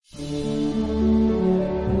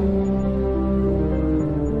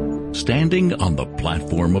standing on the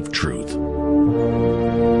platform of truth.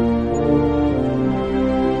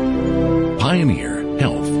 Pioneer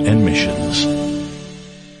Health and Missions.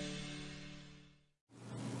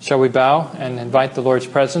 Shall we bow and invite the Lord's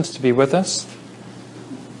presence to be with us?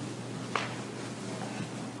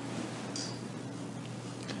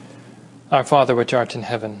 Our Father which art in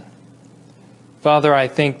heaven, Father, I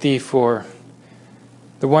thank Thee for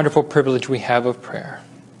the wonderful privilege we have of prayer.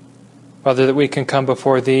 Father, that we can come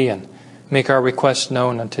before Thee and make our requests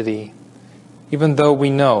known unto Thee, even though we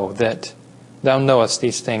know that Thou knowest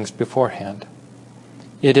these things beforehand.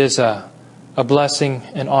 It is a blessing,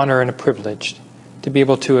 an honor, and a privilege to be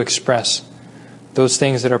able to express those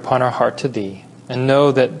things that are upon our heart to Thee, and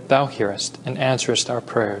know that Thou hearest and answerest our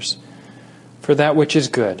prayers for that which is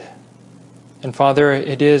good. And Father,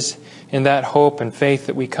 it is in that hope and faith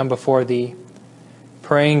that we come before Thee,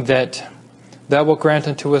 praying that Thou wilt grant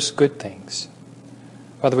unto us good things.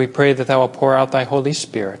 Father, we pray that Thou wilt pour out Thy Holy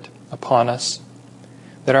Spirit upon us,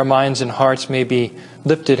 that our minds and hearts may be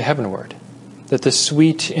lifted heavenward, that the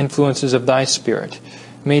sweet influences of Thy Spirit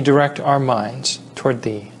may direct our minds toward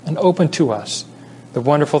Thee and open to us the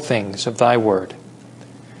wonderful things of Thy Word,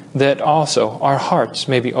 that also our hearts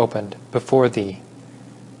may be opened before Thee.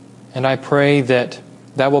 And I pray that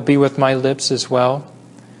Thou will be with my lips as well,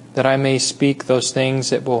 that I may speak those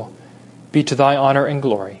things that will be to Thy honor and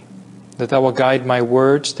glory, that Thou will guide my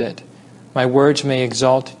words, that my words may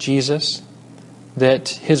exalt Jesus, that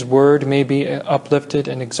His word may be uplifted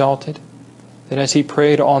and exalted, that as He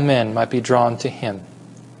prayed, all men might be drawn to Him,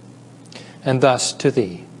 and thus to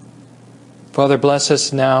Thee. Father, bless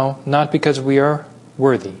us now, not because we are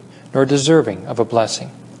worthy nor deserving of a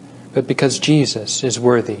blessing, but because Jesus is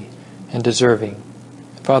worthy and deserving.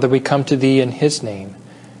 Father, we come to Thee in His name,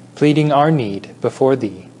 pleading our need before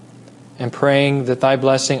Thee, and praying that Thy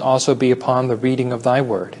blessing also be upon the reading of Thy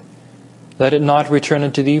word. Let it not return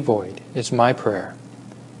unto Thee void, is my prayer,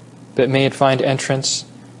 but may it find entrance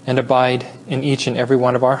and abide in each and every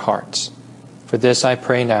one of our hearts. For this I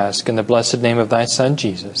pray and ask in the blessed name of Thy Son,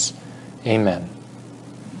 Jesus. Amen.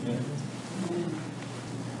 Amen.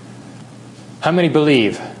 How many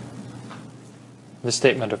believe the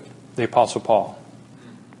statement of the Apostle Paul?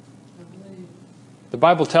 The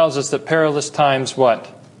Bible tells us that perilous times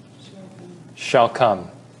what? Shall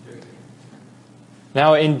come.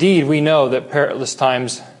 Now, indeed, we know that perilous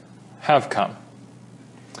times have come.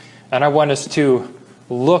 And I want us to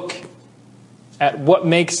look at what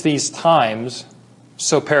makes these times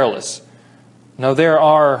so perilous. Now, there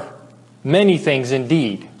are many things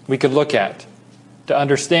indeed we could look at to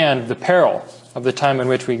understand the peril of the time in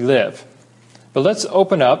which we live. But let's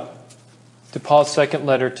open up to Paul's second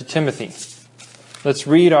letter to Timothy. Let's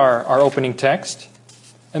read our opening text,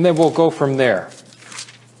 and then we'll go from there.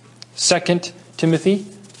 2 Timothy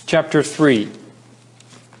chapter 3.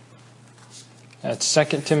 That's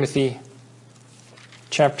 2 Timothy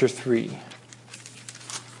chapter 3.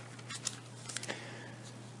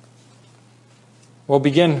 We'll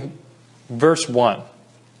begin verse 1.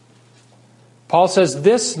 Paul says,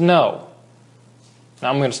 "This know." Now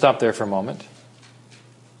I'm going to stop there for a moment.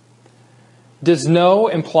 Does "know"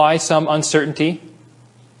 imply some uncertainty?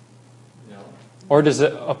 No. Or does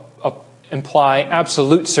it imply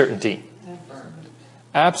absolute certainty?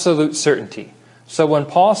 Absolute certainty. So when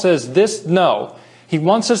Paul says "this know," he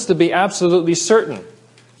wants us to be absolutely certain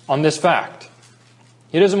on this fact.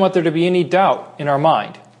 He doesn't want there to be any doubt in our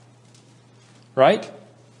mind. Right?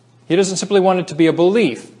 He doesn't simply want it to be a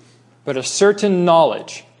belief, but a certain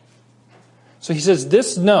knowledge. So he says,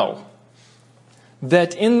 "This know,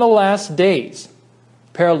 that in the last days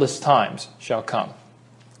perilous times shall come."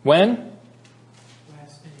 When?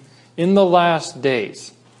 Last days. In the last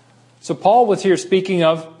days. So Paul was here speaking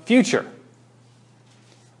of future.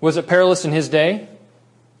 Was it perilous in his day?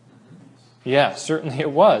 Yeah, certainly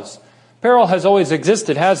it was. Peril has always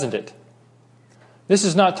existed, hasn't it? This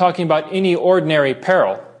is not talking about any ordinary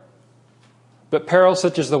peril, but peril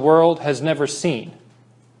such as the world has never seen.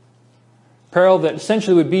 Peril that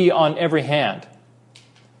essentially would be on every hand.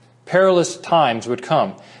 Perilous times would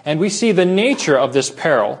come. And we see the nature of this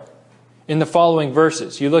peril in the following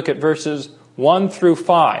verses. You look at verses 1 through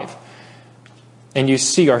 5, and you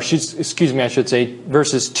see, I should say,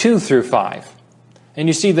 verses 2 through 5. And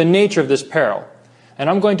you see the nature of this peril. And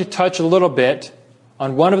I'm going to touch a little bit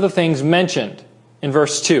on one of the things mentioned in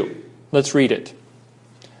verse 2. Let's read it.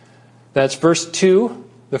 That's verse 2,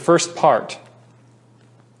 the first part.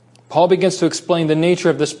 Paul begins to explain the nature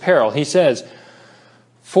of this peril. He says,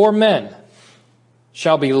 "For men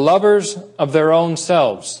shall be lovers of their own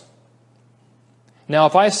selves." Now,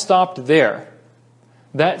 if I stopped there,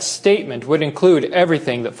 that statement would include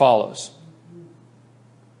everything that follows.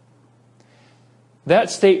 That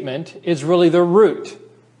statement is really the root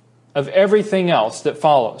of everything else that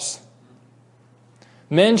follows.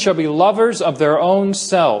 Men shall be lovers of their own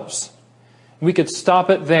selves. We could stop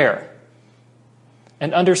it there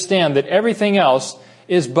and understand that everything else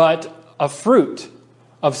is but a fruit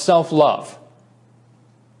of self-love.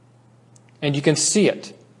 And you can see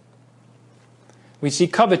it. We see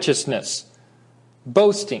covetousness,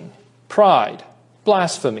 boasting, pride,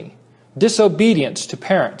 blasphemy, disobedience to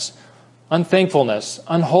parents, unthankfulness,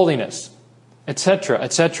 unholiness, etc.,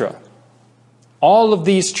 etc. All of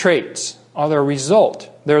these traits are the result,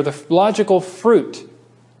 they're the logical fruit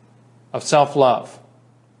of self-love.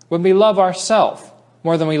 When we love ourselves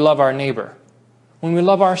more than we love our neighbor, when we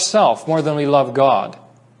love ourselves more than we love God,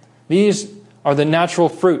 these are the natural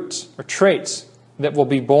fruits or traits that will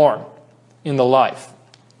be born in the life.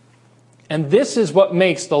 And this is what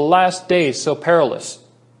makes the last days so perilous.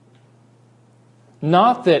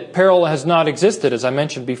 Not that peril has not existed, as I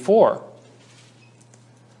mentioned before,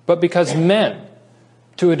 but because men,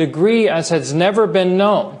 to a degree as has never been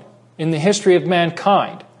known in the history of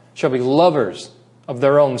mankind, shall be lovers of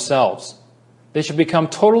their own selves. They shall become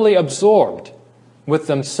totally absorbed with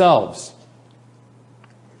themselves.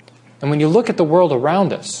 And when you look at the world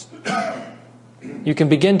around us, you can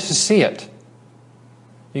begin to see it.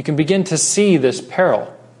 You can begin to see this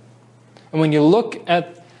peril. And when you look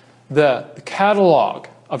at the catalog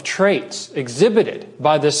of traits exhibited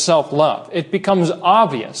by this self-love, it becomes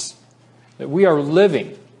obvious that we are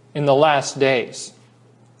living in the last days.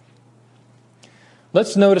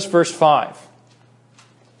 Let's notice verse 5.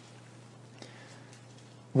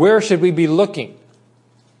 Where should we be looking?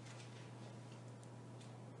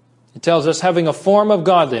 It tells us, having a form of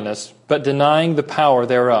godliness, but denying the power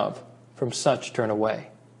thereof. From such turn away.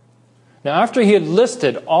 Now, after he had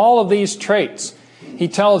listed all of these traits, he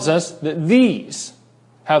tells us that these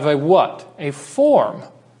have a what? A form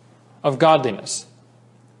of godliness.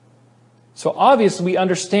 So obviously we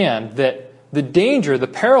understand that the danger, the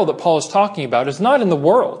peril that Paul is talking about is not in the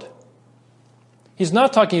world. He's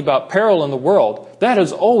not talking about peril in the world. That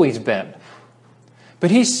has always been.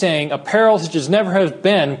 But he's saying a peril such as never has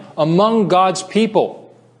been among God's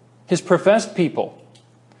people, His professed people.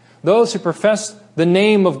 Those who profess the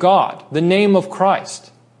name of God, the name of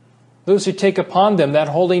Christ. Those who take upon them that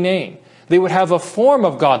holy name. They would have a form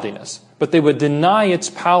of godliness, but they would deny its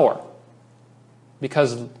power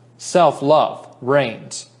because self-love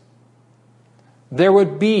reigns. There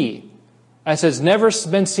would be, as has never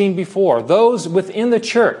been seen before, those within the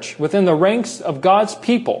church, within the ranks of God's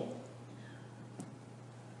people,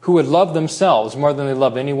 who would love themselves more than they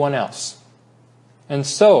love anyone else. And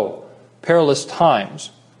so, perilous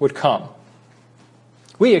times would come.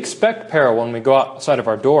 We expect peril when we go outside of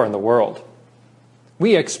our door in the world.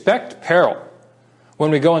 We expect peril when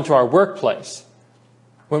we go into our workplace,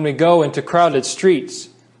 when we go into crowded streets,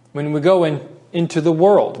 when we go into the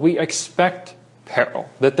world. We expect peril,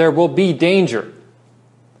 that there will be danger.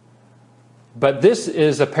 But this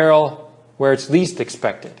is a peril where it's least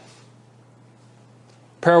expected.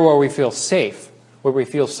 Peril where we feel safe, where we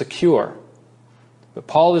feel secure. But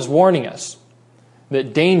Paul is warning us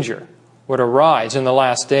that danger would arise in the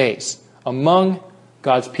last days among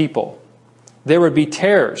God's people. There would be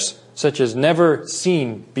terrors such as never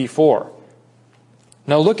seen before.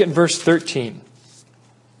 Now look at verse 13.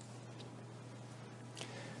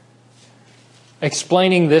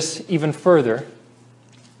 Explaining this even further,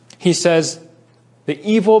 he says, the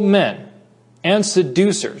evil men and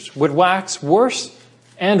seducers would wax worse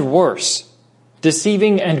and worse,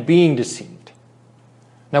 deceiving and being deceived.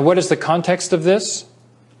 Now what is the context of this?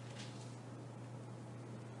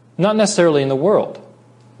 Not necessarily in the world,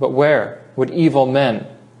 but where would evil men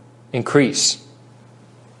increase?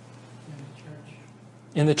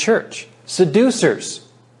 In the church. Seducers.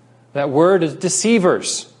 That word is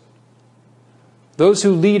deceivers. Those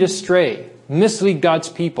who lead astray, mislead God's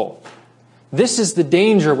people. This is the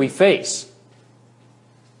danger we face.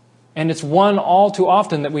 And it's one all too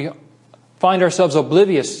often that we find ourselves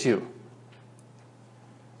oblivious to.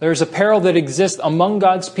 There's a peril that exists among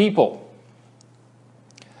God's people.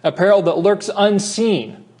 A peril that lurks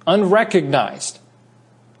unseen, unrecognized.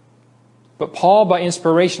 But Paul, by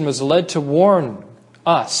inspiration, was led to warn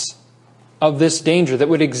us of this danger that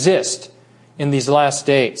would exist in these last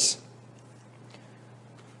days.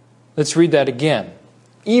 Let's read that again.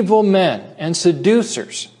 Evil men and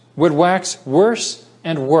seducers would wax worse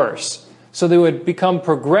and worse, so they would become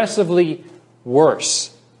progressively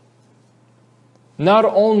worse. Not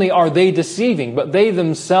only are they deceiving, but they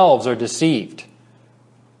themselves are deceived.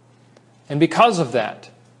 And because of that,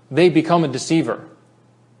 they become a deceiver.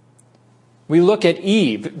 We look at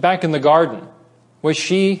Eve back in the garden. Was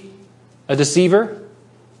she a deceiver?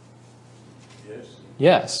 Yes.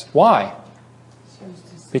 Yes. Why?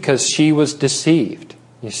 Because she was deceived,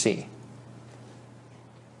 you see.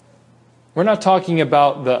 We're not talking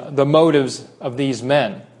about the motives of these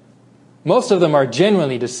men. Most of them are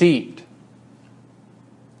genuinely deceived.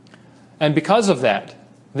 And because of that,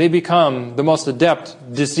 they become the most adept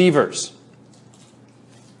deceivers.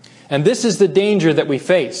 And this is the danger that we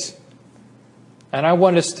face. And I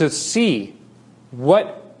want us to see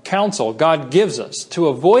what counsel God gives us to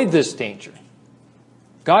avoid this danger.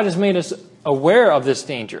 God has made us aware of this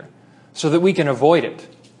danger so that we can avoid it.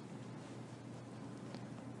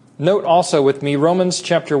 Note also with me Romans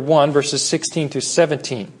chapter 1, verses 16 to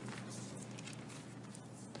 17.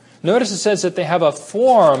 Notice it says that they have a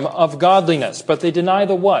form of godliness, but they deny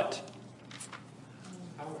the what?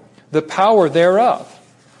 The power thereof.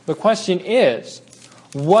 The question is,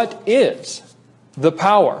 what is the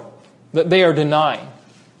power that they are denying?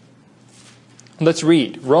 Let's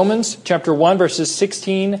read Romans chapter 1, verses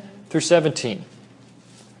 16 through 17.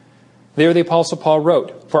 There the Apostle Paul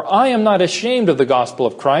wrote, "For I am not ashamed of the gospel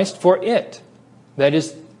of Christ, for it," that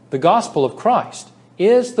is, the gospel of Christ,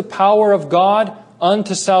 "is the power of God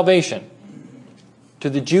unto salvation, to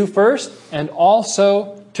the Jew first, and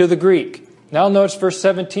also to the Greek." Now notice verse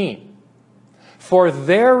 17. "For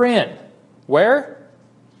therein," where?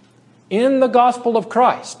 In the gospel of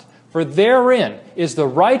Christ. "For therein is the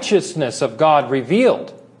righteousness of God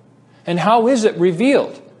revealed." And how is it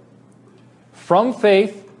revealed? From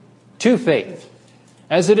faith to faith.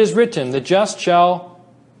 As it is written, the just shall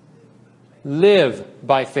live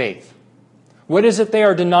by faith. What is it they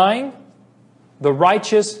are denying? The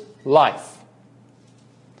righteous life.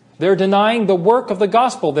 They're denying the work of the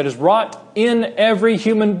gospel that is wrought in every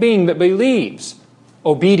human being that believes.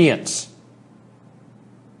 Obedience.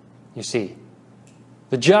 You see,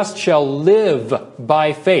 the just shall live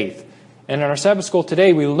by faith. And in our Sabbath school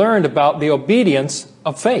today, we learned about the obedience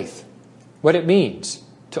of faith. What it means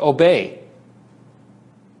to obey.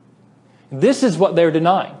 This is what they're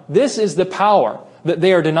denying. This is the power that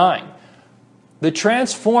they are denying. The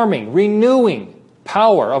transforming, renewing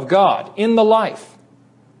power of God in the life.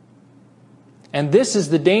 And this is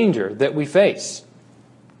the danger that we face.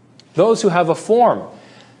 Those who have a form,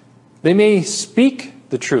 they may speak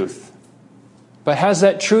the truth, but has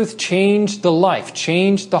that truth changed the life,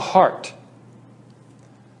 changed the heart?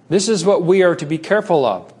 This is what we are to be careful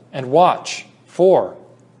of and watch for.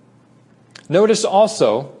 Notice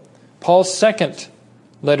also Paul's second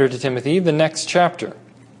letter to Timothy, the next chapter.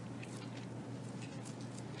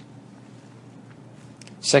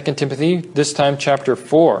 2 Timothy, this time chapter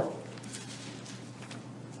 4.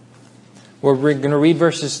 Where we're going to read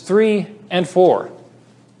verses 3 and 4.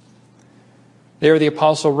 There the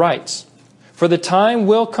apostle writes, "For the time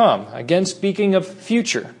will come," again speaking of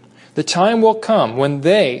future, "the time will come when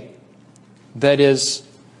they," that is,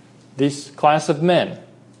 this class of men,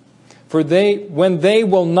 when they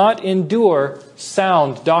will not endure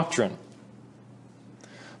sound doctrine,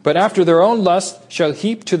 but after their own lust shall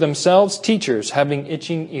heap to themselves teachers having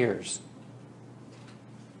itching ears."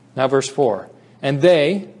 Now verse 4. "And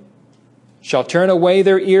they shall turn away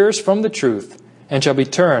their ears from the truth, and shall be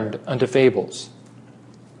turned unto fables."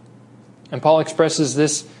 And Paul expresses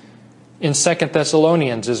this in 2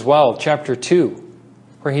 Thessalonians as well, chapter 2,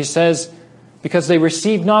 where he says, "Because they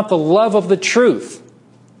receive not the love of the truth,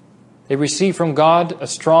 they receive from God a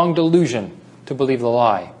strong delusion to believe the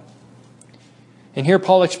lie." And here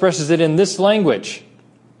Paul expresses it in this language,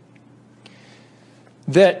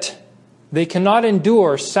 that they cannot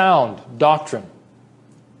endure sound doctrine.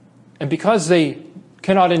 And because they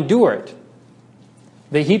cannot endure it,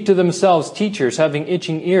 they heap to themselves teachers having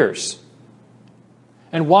itching ears.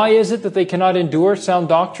 And why is it that they cannot endure sound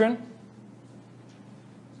doctrine?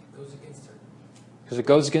 Because it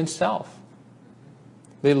goes against self.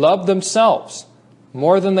 They love themselves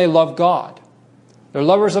more than they love God. They're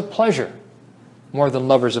lovers of pleasure more than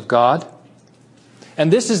lovers of God.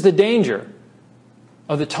 And this is the danger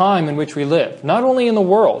of the time in which we live. Not only in the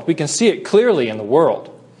world, we can see it clearly in the world,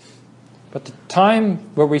 but the time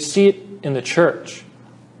where we see it in the church.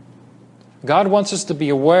 God wants us to be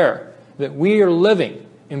aware that we are living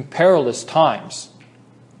in perilous times.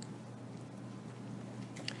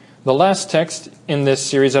 The last text in this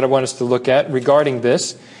series that I want us to look at regarding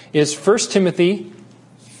this is 1 Timothy.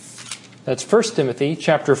 That's 1 Timothy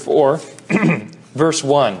chapter 4, verse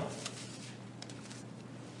 1.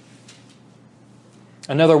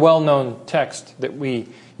 Another well-known text that we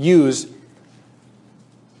use,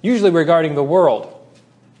 usually regarding the world.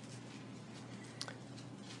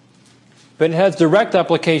 but it has direct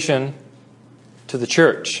application to the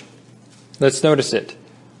church. Let's notice it.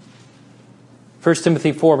 1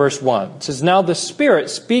 Timothy 4, verse 1. It says, "Now the Spirit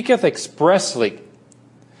speaketh expressly,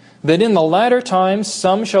 that in the latter times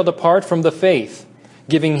some shall depart from the faith,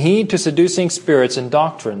 giving heed to seducing spirits and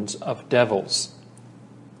doctrines of devils."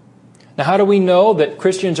 Now, how do we know that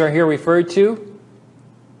Christians are here referred to?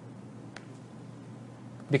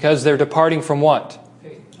 Because they're departing from what?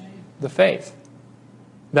 The faith.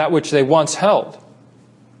 That which they once held.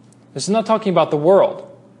 This is not talking about the world.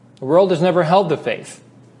 The world has never held the faith.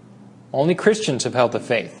 Only Christians have held the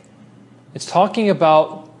faith. It's talking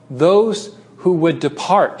about those who would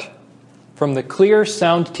depart from the clear,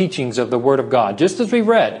 sound teachings of the Word of God, just as we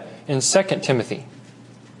read in 2 Timothy.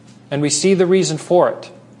 And we see the reason for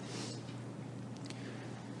it.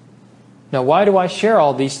 Now, why do I share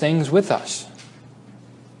all these things with us?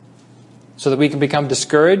 So that we can become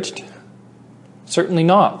discouraged? Certainly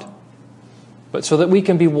not. But so that we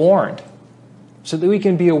can be warned. So that we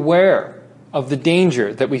can be aware of the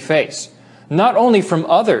danger that we face. Not only from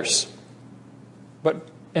others, but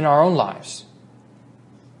in our own lives.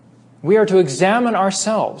 We are to examine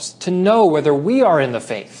ourselves to know whether we are in the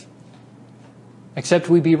faith, except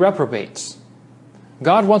we be reprobates.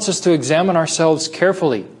 God wants us to examine ourselves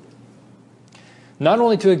carefully. Not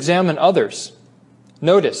only to examine others.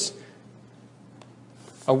 Notice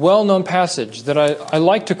a well-known passage that I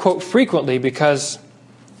like to quote frequently because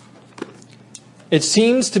it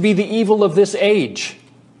seems to be the evil of this age.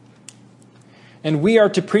 And we are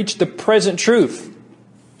to preach the present truth.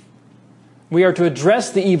 We are to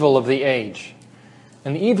address the evil of the age.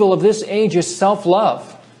 And the evil of this age is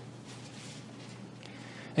self-love.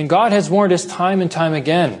 And God has warned us time and time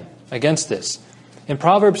again against this. In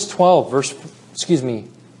Proverbs 12,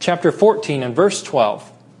 chapter 14 and verse 12,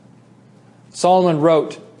 Solomon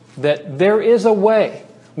wrote that there is a way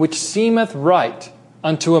which seemeth right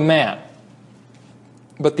unto a man,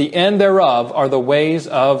 but the end thereof are the ways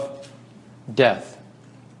of death.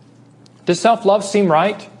 Does self-love seem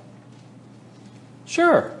right?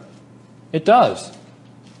 Sure, it does.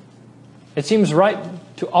 It seems right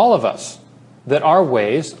to all of us that our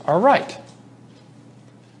ways are right.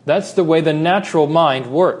 That's the way the natural mind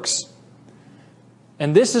works.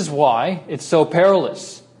 And this is why it's so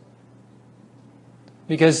perilous.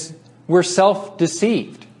 Because we're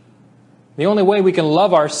self-deceived. The only way we can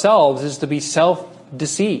love ourselves is to be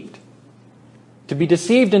self-deceived. To be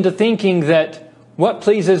deceived into thinking that what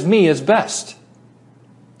pleases me is best.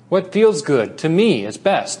 What feels good to me is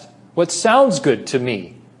best. What sounds good to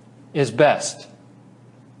me is best.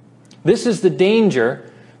 This is the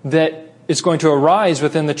danger that is going to arise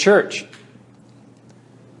within the church.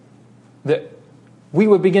 That we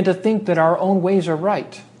would begin to think that our own ways are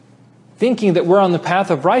right. Thinking that we're on the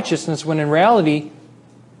path of righteousness when in reality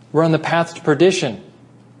we're on the path to perdition.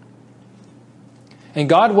 And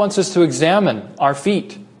God wants us to examine our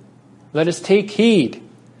feet. Let us take heed.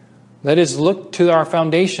 Let us look to our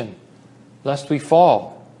foundation, lest we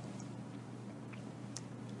fall.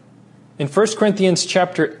 In 1 Corinthians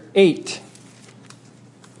chapter 8,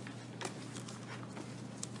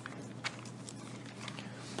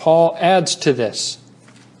 Paul adds to this.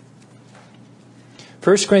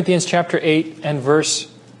 1 Corinthians chapter 8 and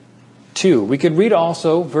verse 2. We could read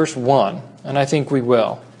also verse 1, and I think we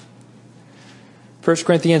will. 1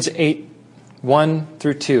 Corinthians 8, 1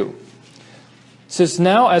 through 2. It says,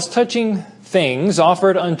 "Now as touching things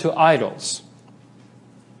offered unto idols,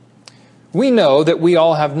 we know that we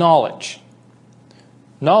all have knowledge.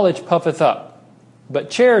 Knowledge puffeth up, but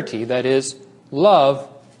charity, that is, love,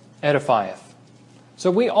 edifieth." So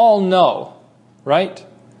we all know, right?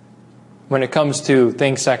 When it comes to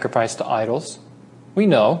things sacrificed to idols, we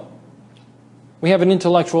know. We have an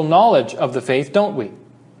intellectual knowledge of the faith, don't we?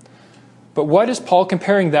 But what is Paul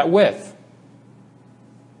comparing that with?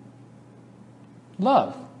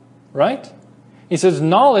 Love, right? He says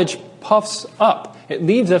knowledge puffs up. It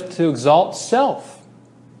leads us to exalt self.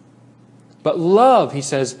 But love, he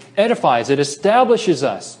says, edifies. It establishes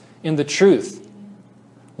us in the truth.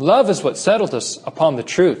 Love is what settles us upon the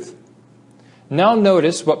truth. Now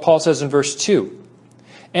notice what Paul says in verse 2.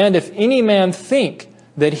 "And if any man think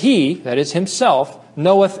that he," that is himself,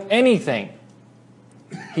 "knoweth anything,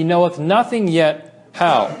 he knoweth nothing yet."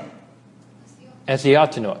 How? As he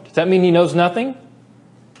ought to know it. Does that mean he knows nothing?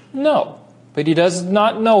 No. But he does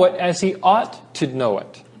not know it as he ought to know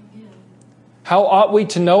it. How ought we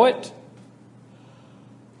to know it?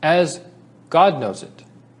 As God knows it.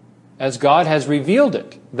 As God has revealed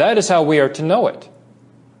it. That is how we are to know it.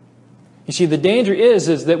 You see, the danger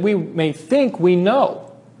is that we may think we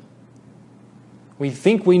know. We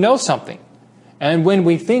think we know something. And when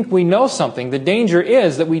we think we know something, the danger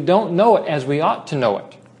is that we don't know it as we ought to know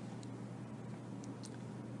it.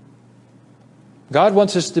 God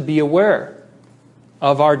wants us to be aware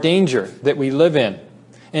of our danger that we live in.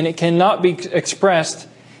 And it cannot be expressed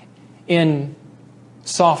in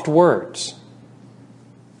soft words.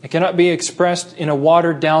 It cannot be expressed in a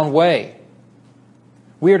watered-down way.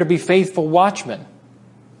 We are to be faithful watchmen.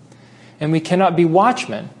 And we cannot be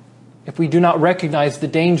watchmen if we do not recognize the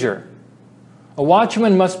danger. A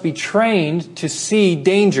watchman must be trained to see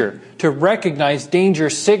danger, to recognize danger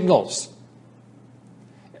signals.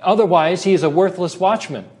 Otherwise, he is a worthless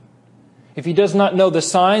watchman. If he does not know the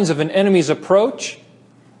signs of an enemy's approach,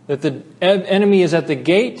 that the enemy is at the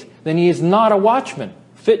gate, then he is not a watchman,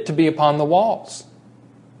 fit to be upon the walls.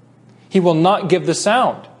 He will not give the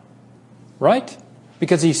sound, right?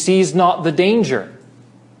 Because he sees not the danger.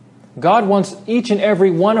 God wants each and every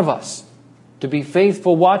one of us to be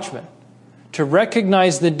faithful watchmen, to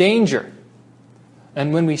recognize the danger,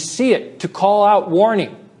 and when we see it, to call out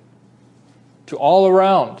warning to all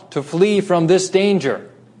around, to flee from this danger.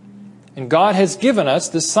 And God has given us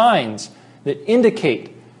the signs that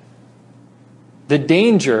indicate the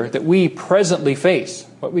danger that we presently face,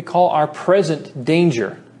 what we call our present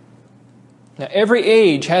danger. Now, every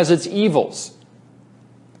age has its evils.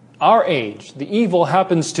 Our age, the evil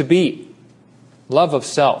happens to be love of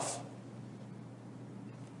self.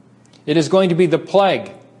 It is going to be the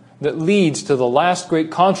plague that leads to the last great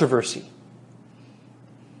controversy.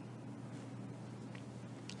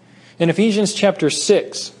 In Ephesians chapter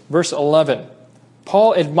 6, verse 11,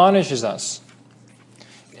 Paul admonishes us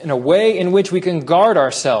in a way in which we can guard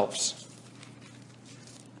ourselves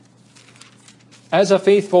as a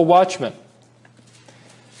faithful watchman,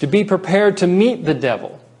 to be prepared to meet the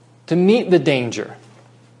devil, to meet the danger.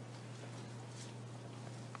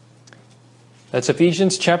 That's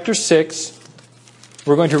Ephesians chapter 6.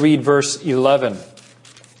 We're going to read verse 11.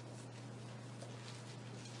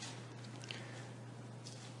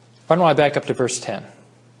 Why don't I back up to verse 10?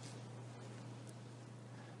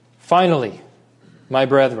 Finally, my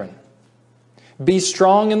brethren, be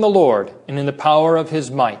strong in the Lord and in the power of His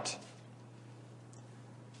might.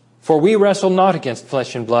 For we wrestle not against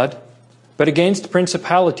flesh and blood, but against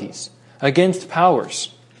principalities, against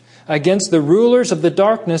powers, against the rulers of the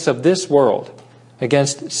darkness of this world,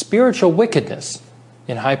 against spiritual wickedness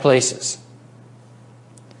in high places.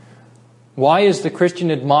 Why is the Christian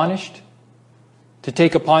admonished to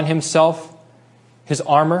take upon himself his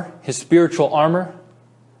armor, his spiritual armor?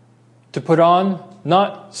 To put on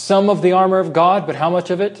not some of the armor of God, but how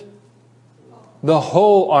much of it? The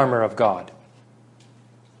whole armor of God.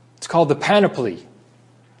 It's called the panoply.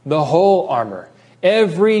 The whole armor.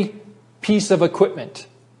 Every piece of equipment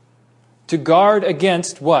to guard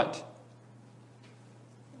against what?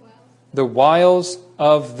 The wiles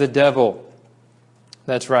of the devil.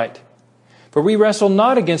 That's right. For we wrestle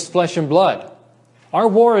not against flesh and blood. Our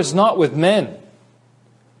war is not with men,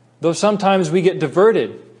 though sometimes we get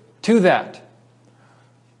diverted to that.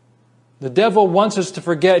 The devil wants us to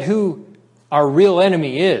forget who our real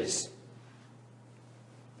enemy is,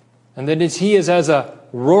 and that he is as a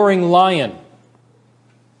roaring lion.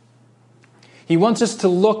 He wants us to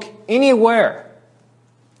look anywhere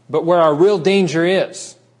but where our real danger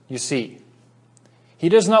is, you see. He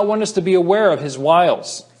does not want us to be aware of his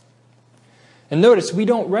wiles. And notice, we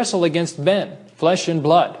don't wrestle against men, flesh and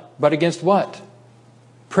blood, but against what?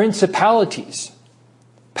 Principalities.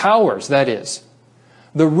 Powers, that is.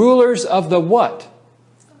 The rulers of the what?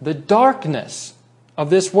 The darkness of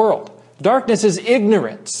this world. Darkness is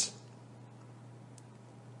ignorance.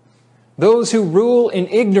 Those who rule in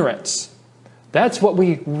ignorance. That's what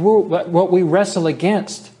we wrestle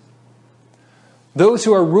against. Those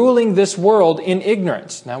who are ruling this world in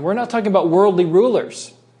ignorance. Now, we're not talking about worldly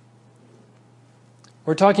rulers.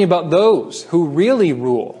 We're talking about those who really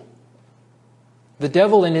rule. The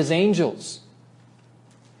devil and his angels.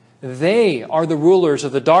 They are the rulers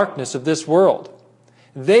of the darkness of this world.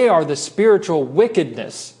 They are the spiritual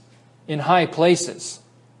wickedness in high places.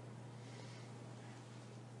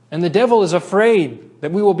 And the devil is afraid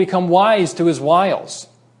that we will become wise to his wiles,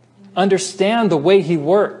 understand the way he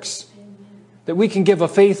works, that we can give a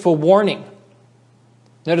faithful warning.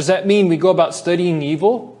 Now, does that mean we go about studying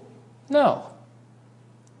evil? No.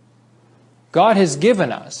 God has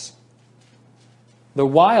given us the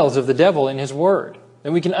wiles of the devil in His Word,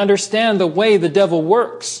 that we can understand the way the devil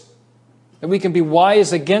works, that we can be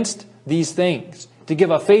wise against these things, to give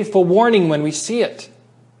a faithful warning when we see it.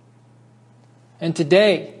 And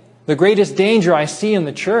today, the greatest danger I see in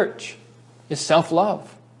the church is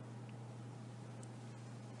self-love.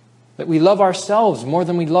 That we love ourselves more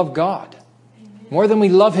than we love God. more than we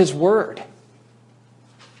love His Word,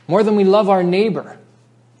 more than we love our neighbor.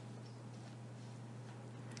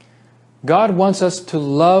 God wants us to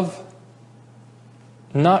love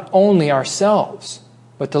not only ourselves,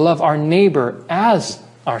 but to love our neighbor as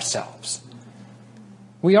ourselves.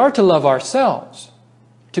 We are to love ourselves,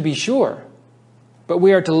 to be sure, but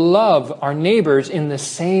we are to love our neighbors in the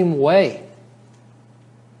same way.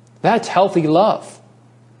 That's healthy love.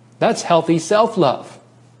 That's healthy self-love.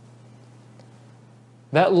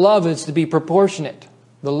 That love is to be proportionate.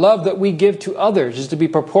 The love that we give to others is to be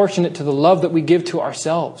proportionate to the love that we give to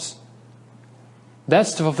ourselves.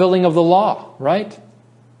 That's the fulfilling of the law, right?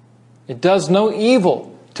 It does no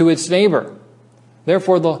evil to its neighbor.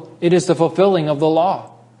 Therefore, it is the fulfilling of the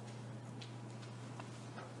law.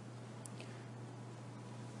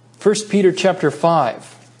 1 Peter chapter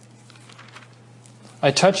 5.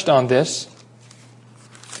 I touched on this.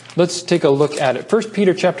 Let's take a look at it. 1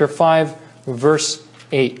 Peter chapter 5, verse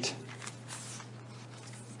 8.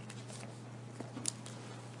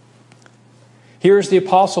 Here's the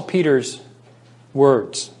Apostle Peter's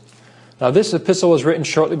words. Now, this epistle was written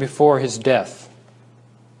shortly before his death,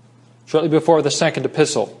 shortly before the second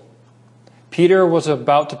epistle. Peter was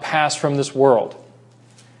about to pass from this world.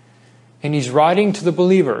 And he's writing to the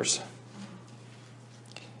believers.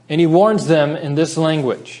 And he warns them in this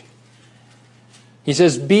language. He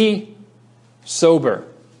says, be sober.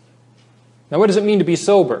 Now, what does it mean to be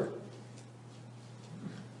sober?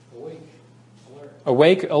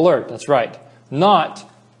 Awake, alert, that's right. Not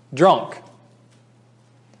drunk.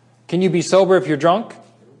 Can you be sober if you're drunk?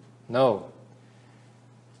 No.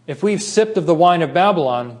 If we've sipped of the wine of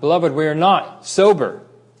Babylon, beloved, we are not sober.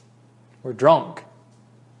 We're drunk.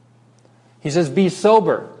 He says, be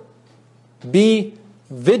sober. Be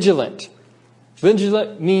vigilant.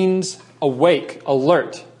 Vigilant means awake,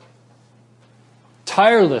 alert.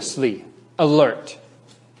 Tirelessly alert.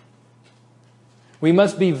 We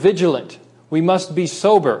must be vigilant. We must be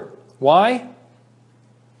sober. Why?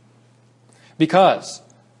 Because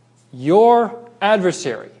your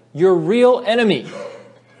adversary, your real enemy,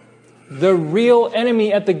 the real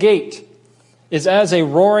enemy at the gate, is as a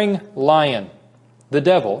roaring lion. The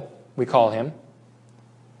devil, we call him.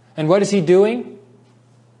 And what is he doing?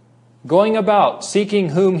 Going about, seeking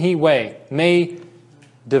whom he may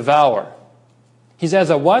devour. He's as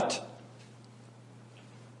a what?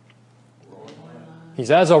 He's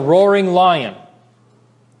as a roaring lion.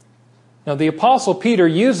 Now, the Apostle Peter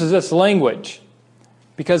uses this language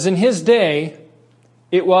because in his day,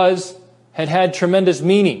 it had tremendous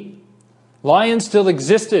meaning. Lions still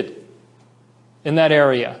existed in that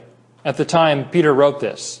area at the time Peter wrote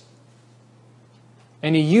this.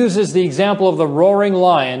 And he uses the example of the roaring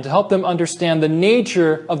lion to help them understand the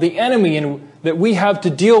nature of the enemy that we have to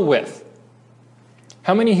deal with.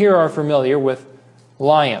 How many here are familiar with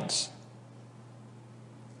lions?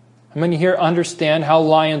 How many here understand how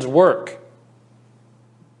lions work?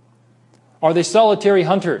 Are they solitary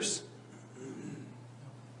hunters?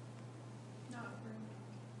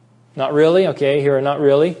 Not really? Okay, here are not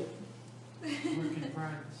really.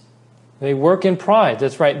 They work in pride.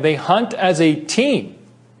 That's right. They hunt as a team.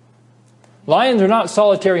 Lions are not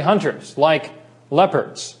solitary hunters like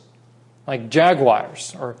leopards, like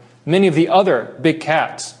jaguars, or many of the other big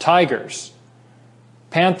cats, tigers,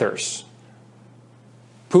 panthers,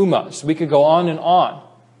 pumas. We could go on and on.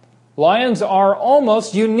 Lions are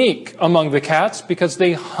almost unique among the cats because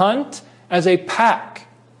they hunt as a pack.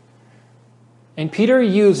 And Peter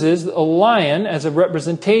uses a lion as a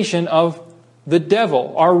representation of the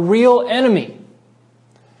devil, our real enemy.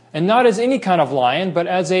 And not as any kind of lion, but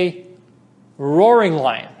as a roaring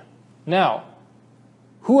lion. Now,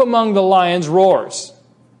 who among the lions roars?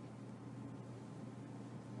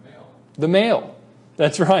 The male.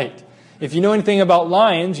 That's right. If you know anything about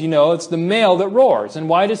lions, you know it's the male that roars. And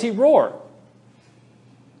why does he roar?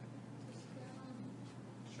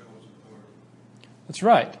 That's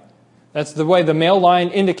right. That's the way the male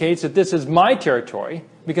lion indicates that this is my territory,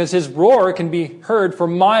 because his roar can be heard for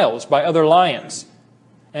miles by other lions.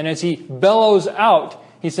 And as he bellows out,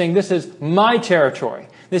 he's saying, this is my territory.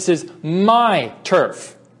 This is my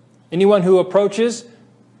turf. Anyone who approaches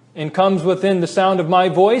and comes within the sound of my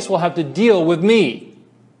voice will have to deal with me.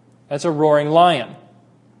 That's a roaring lion.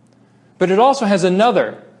 But it also has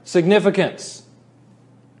another significance.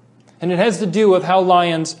 And it has to do with how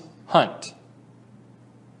lions hunt.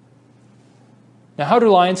 Now, how do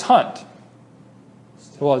lions hunt?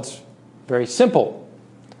 Well, it's very simple.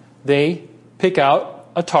 They pick out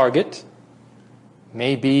a target,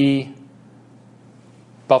 maybe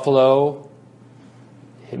buffalo,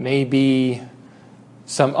 it may be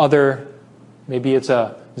some other, maybe it's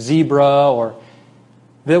a zebra, or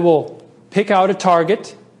They will pick out a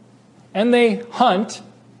target and they hunt,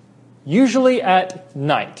 usually at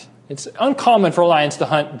night. It's uncommon for lions to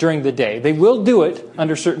hunt during the day. They will do it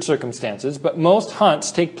under certain circumstances, but most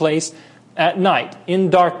hunts take place at night, in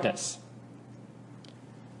darkness.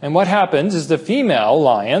 And what happens is the female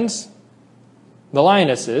lions, the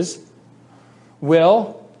lionesses,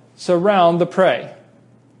 will surround the prey.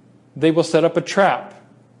 They will set up a trap.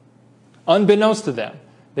 Unbeknownst to them,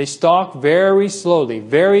 they stalk very slowly,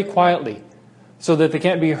 very quietly, so that they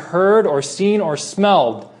can't be heard or seen or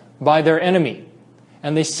smelled by their enemy.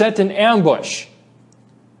 And they set an ambush,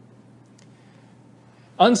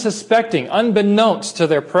 unsuspecting, unbeknownst to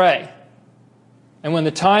their prey. And when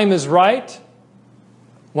the time is right,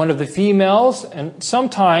 one of the females, and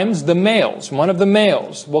sometimes the males, one of the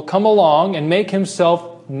males will come along and make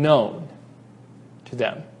himself known to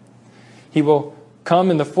them. He will come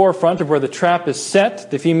in the forefront of where the trap is set,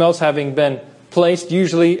 the females having been placed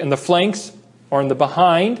usually in the flanks or in the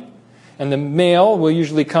behind, and the male will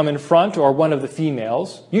usually come in front, or one of the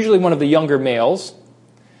females, usually one of the younger males,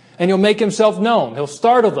 and he'll make himself known. He'll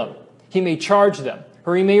startle them. He may charge them,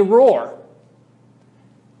 or he may roar.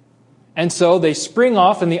 And so they spring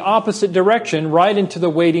off in the opposite direction, right into the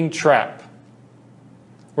waiting trap,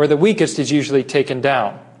 where the weakest is usually taken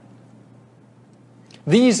down.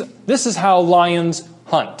 This is how lions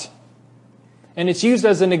hunt. And it's used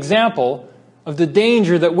as an example of the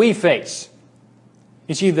danger that we face.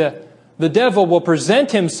 You see, the devil will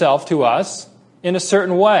present himself to us in a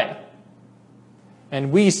certain way.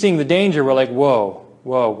 And we, seeing the danger, we're like, whoa,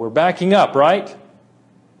 we're backing up, right?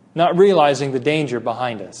 Not realizing the danger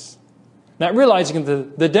behind us. Not realizing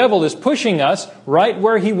the devil is pushing us right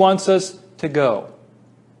where he wants us to go.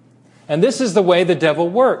 And this is the way the devil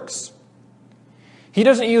works. He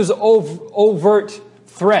doesn't use overt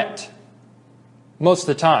threat most of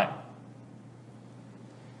the time.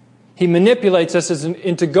 He manipulates us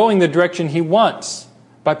into going the direction he wants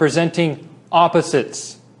by presenting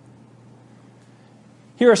opposites.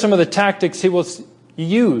 Here are some of the tactics he will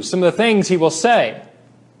use, some of the things he will say.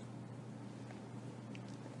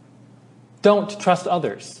 Don't trust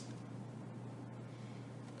others.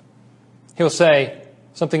 He'll say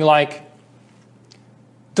something like,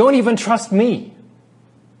 don't even trust me.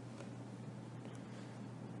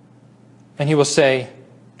 And he will say,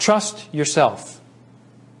 trust yourself.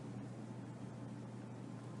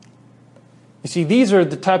 You see, these are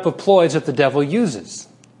the type of ploys that the devil uses.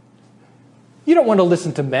 You don't want to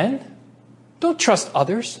listen to men. Don't trust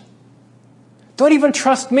others. Don't even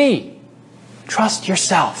trust me. Trust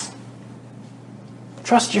yourself.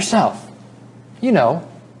 Trust yourself. You know.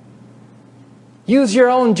 Use your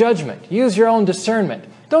own judgment. Use your own discernment.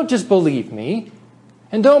 Don't just believe me.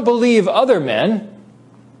 And don't believe other men.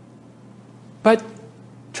 But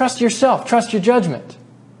trust yourself. Trust your judgment.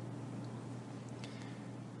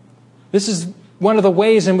 This is one of the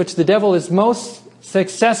ways in which the devil is most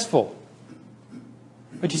successful.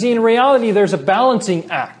 But you see, in reality, there's a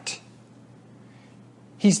balancing act.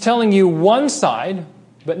 He's telling you one side,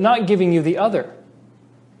 but not giving you the other.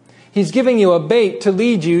 He's giving you a bait to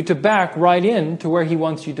lead you to back right in to where he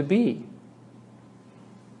wants you to be.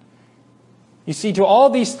 You see, to all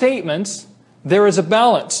these statements, there is a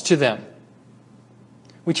balance to them,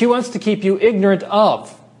 which he wants to keep you ignorant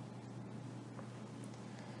of.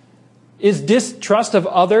 Is distrust of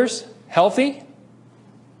others healthy?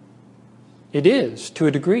 It is, to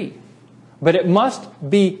a degree. But it must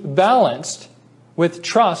be balanced with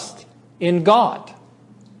trust in God.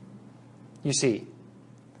 You see,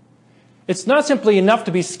 it's not simply enough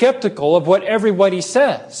to be skeptical of what everybody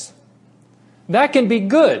says. That can be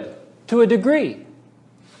good to a degree.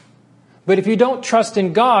 But if you don't trust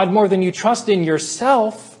in God more than you trust in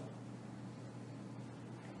yourself,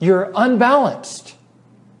 you're unbalanced.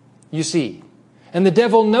 You see. And the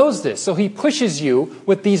devil knows this, so he pushes you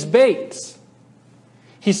with these baits.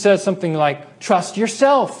 He says something like, trust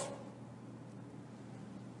yourself.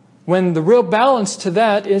 When the real balance to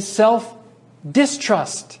that is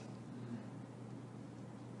self-distrust.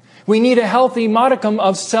 We need a healthy modicum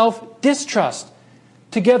of self-distrust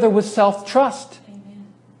together with self-trust. Amen.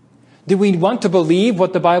 Do we want to believe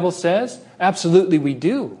what the Bible says? Absolutely we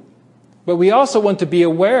do. But we also want to be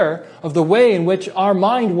aware of the way in which our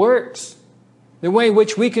mind works. The way in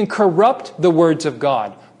which we can corrupt the words of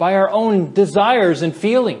God by our own desires and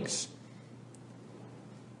feelings.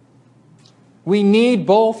 We need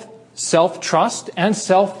both self-trust and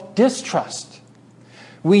self-distrust.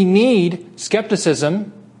 We need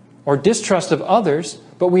skepticism or distrust of others,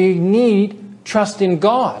 but we need trust in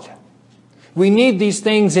God. We need these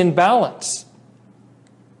things in balance.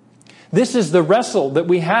 This is the wrestle that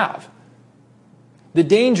we have. The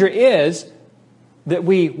danger is that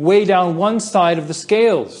we weigh down one side of the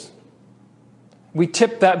scales. We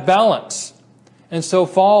tip that balance and so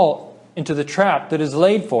fall into the trap that is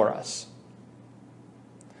laid for us.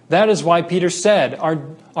 That is why Peter said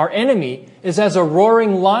our enemy is as a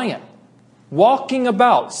roaring lion, walking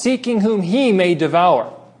about, seeking whom he may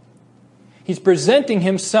devour. He's presenting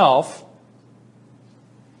himself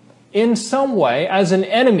in some way as an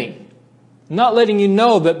enemy, not letting you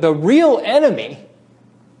know that the real enemy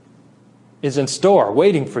is in store,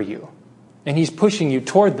 waiting for you, and he's pushing you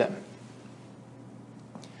toward them.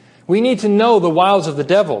 We need to know the wiles of the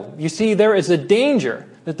devil. You see, there is a danger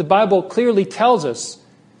that the Bible clearly tells us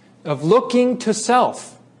of looking to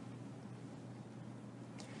self.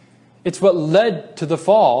 It's what led to the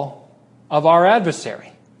fall of our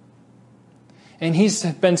adversary. And he's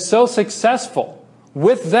been so successful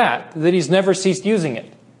with that he's never ceased using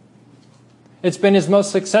it. It's been his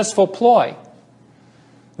most successful ploy,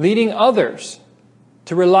 leading others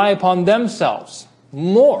to rely upon themselves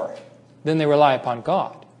more than they rely upon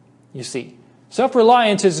God. You see,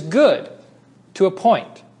 self-reliance is good to a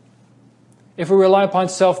point. If we rely upon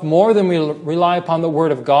self more than we rely upon the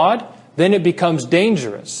Word of God, then it becomes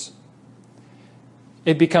dangerous.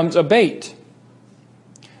 It becomes a bait.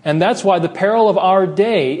 And that's why the peril of our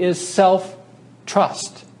day is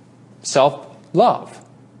self-trust, self-love,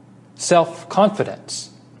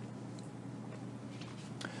 self-confidence.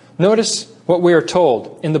 Notice what we are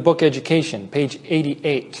told in the book Education, page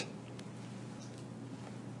 88.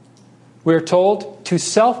 We are told to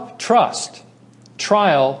self-trust,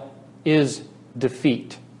 trial is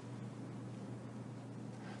defeat.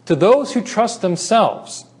 To those who trust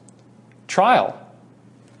themselves, trial,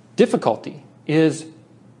 difficulty, is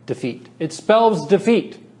defeat. It spells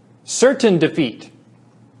defeat, certain defeat.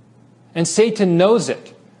 And Satan knows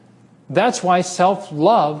it. That's why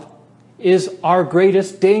self-love is our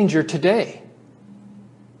greatest danger today.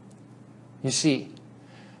 You see,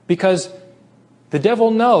 because the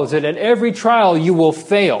devil knows that at every trial you will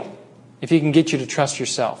fail if he can get you to trust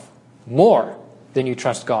yourself more than you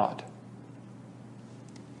trust God.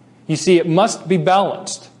 You see, it must be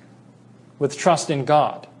balanced with trust in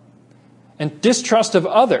God. And distrust of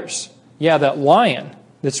others, that lion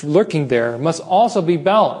that's lurking there, must also be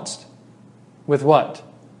balanced with what?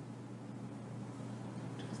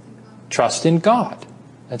 Trust in God.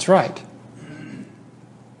 That's right.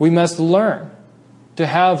 We must learn to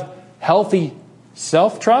have healthy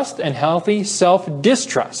self-trust and healthy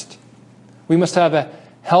self-distrust. We must have a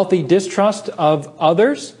healthy distrust of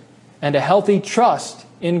others and a healthy trust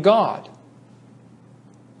in God.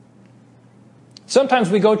 Sometimes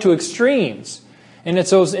we go to extremes, and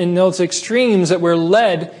it's in those extremes that we're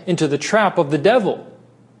led into the trap of the devil.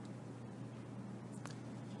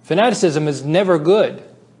 Fanaticism is never good.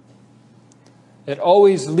 It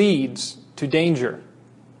always leads to danger.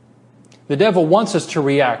 The devil wants us to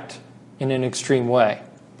react in an extreme way,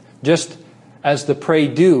 just as the prey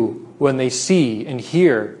do when they see and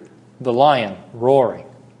hear the lion roaring.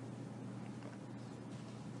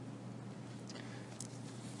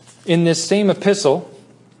 In this same epistle,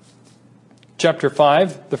 chapter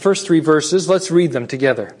 5, the first 3 verses, let's read them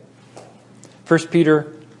together. 1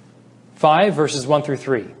 Peter 5, verses 1 through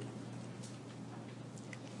 3.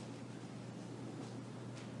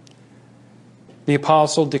 The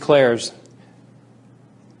apostle declares,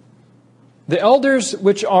 "The elders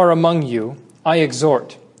which are among you I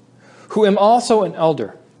exhort, who am also an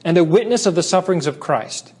elder, and a witness of the sufferings of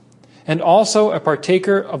Christ, and also a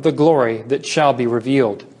partaker of the glory that shall be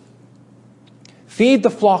revealed. Feed the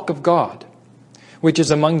flock of God, which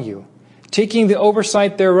is among you, taking the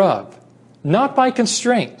oversight thereof, not by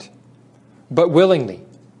constraint, but willingly,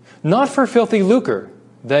 not for filthy lucre,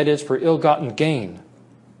 that is, for ill-gotten gain,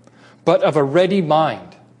 but of a ready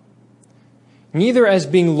mind, neither as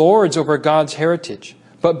being lords over God's heritage,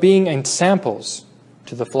 but being ensamples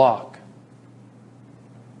to the flock."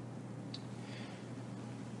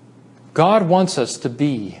 God wants us to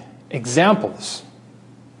be examples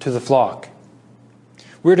to the flock.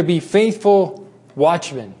 We're to be faithful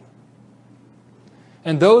watchmen.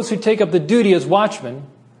 And those who take up the duty as watchmen,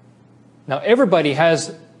 now everybody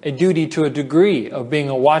has a duty to a degree of being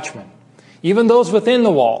a watchman. Even those within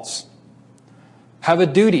the walls have a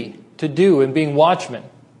duty to do in being watchmen.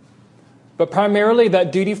 But primarily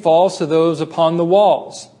that duty falls to those upon the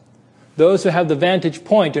walls, those who have the vantage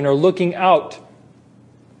point and are looking out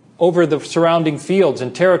over the surrounding fields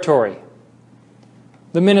and territory.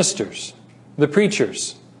 The ministers, the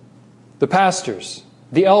preachers, the pastors,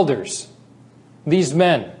 the elders, these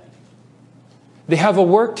men, they have a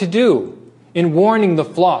work to do in warning the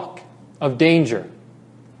flock of danger,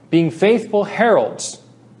 being faithful heralds.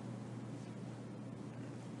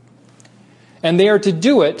 And they are to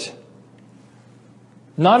do it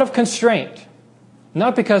not of constraint,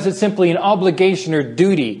 not because it's simply an obligation or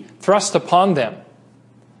duty thrust upon them,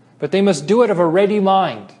 but they must do it of a ready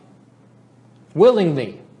mind,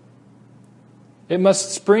 willingly. It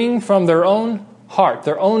must spring from their own heart,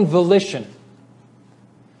 their own volition.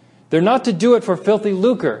 They're not to do it for filthy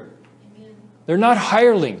lucre. They're not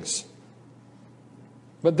hirelings,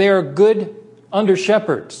 but they are good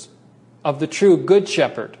under-shepherds of the true good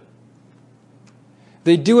shepherd.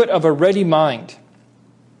 They do it of a ready mind.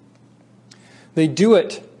 They do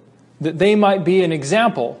it that they might be an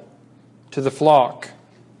example to the flock.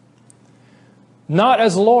 Not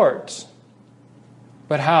as lords,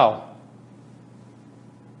 but how?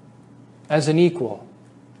 As an equal,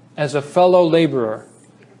 as a fellow laborer,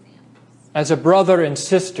 as a brother and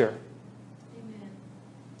sister.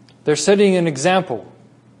 They're setting an example.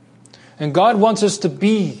 And God wants us to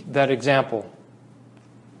be that example.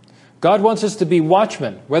 God wants us to be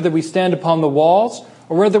watchmen, whether we stand upon the walls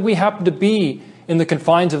or whether we happen to be in the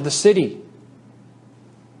confines of the city.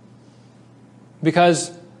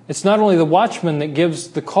 Because it's not only the watchman that gives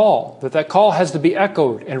the call, but that call has to be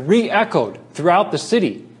echoed and re-echoed throughout the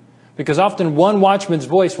city. Because often one watchman's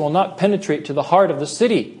voice will not penetrate to the heart of the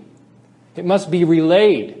city. It must be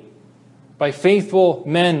relayed by faithful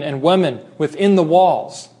men and women within the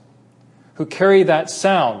walls who carry that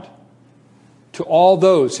sound to all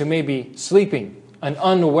those who may be sleeping and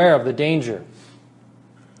unaware of the danger.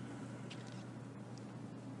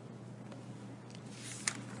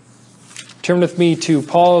 Turn with me to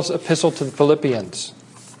Paul's epistle to the Philippians.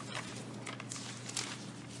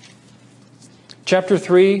 Chapter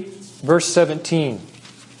 3, verse 17.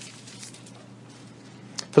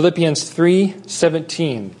 Philippians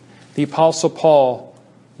 3:17. The Apostle Paul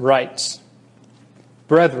writes,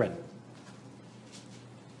 "Brethren,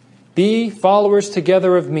 be followers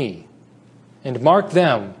together of me, and mark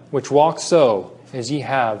them which walk so as ye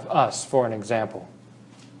have us for an example."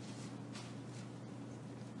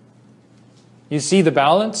 You see the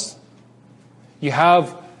balance? You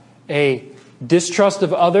have a distrust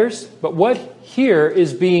of others, but what here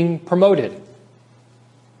is being promoted?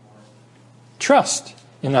 Trust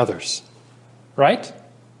in others, right?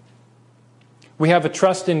 We have a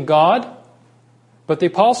trust in God, but the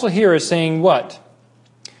apostle here is saying what?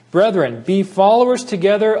 Brethren, be followers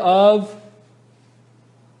together of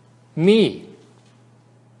me.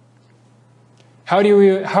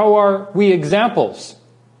 How are we examples?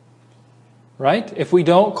 Right? If we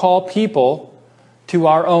don't call people to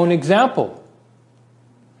our own example.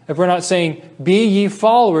 If we're not saying, be ye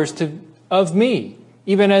followers of me,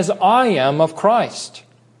 even as I am of Christ.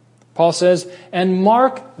 Paul says, and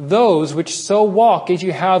mark those which so walk as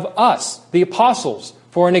you have us, the apostles,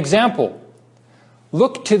 for an example.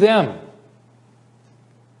 Look to them.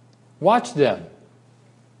 Watch them.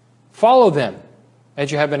 Follow them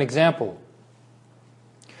as you have an example.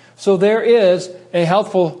 So there is a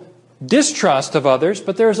healthful distrust of others,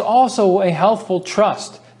 but there's also a healthful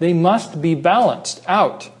trust. They must be balanced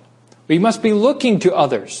out. We must be looking to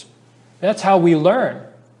others. That's how we learn,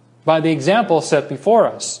 by the example set before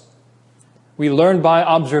us. We learn by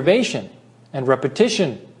observation and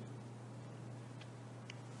repetition.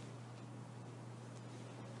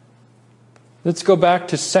 Let's go back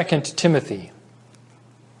to 2 Timothy.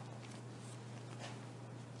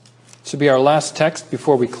 This will be our last text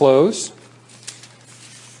before we close.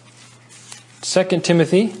 2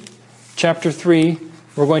 Timothy chapter 3,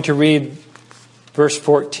 we're going to read verse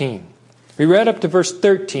 14. We read up to verse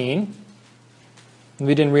 13.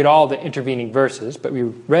 We didn't read all the intervening verses, but we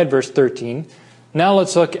read verse 13. Now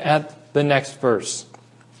let's look at the next verse.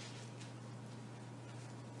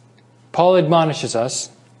 Paul admonishes us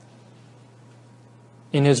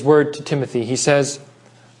in his word to Timothy. He says,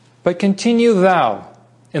 "But continue thou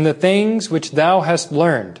in the things which thou hast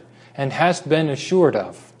learned and hast been assured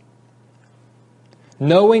of,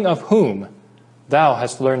 knowing of whom thou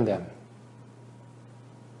hast learned them."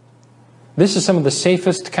 This is some of the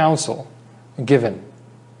safest counsel given.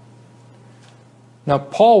 Now,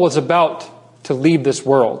 Paul was about to leave this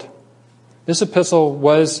world. This epistle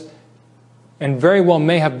was, and very well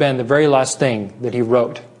may have been, the very last thing that he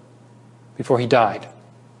wrote before he died.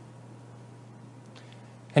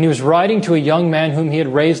 And he was writing to a young man whom he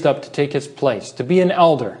had raised up to take his place, to be an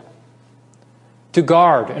elder, to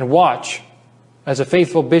guard and watch as a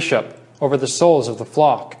faithful bishop over the souls of the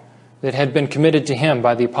flock that had been committed to him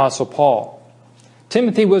by the Apostle Paul.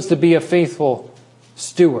 Timothy was to be a faithful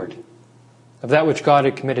steward of that which God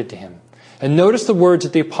had committed to him. And notice the words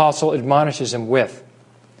that the Apostle admonishes him with.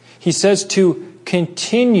 He says to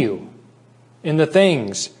continue in the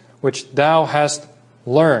things which thou hast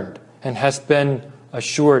learned and hast been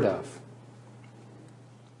assured of.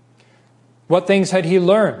 What things had he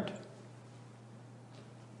learned?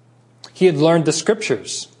 He had learned the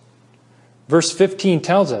Scriptures. Verse 15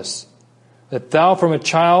 tells us that thou from a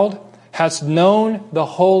child hast known the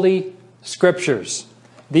Holy Scriptures.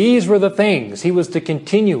 These were the things he was to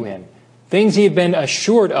continue in, things he had been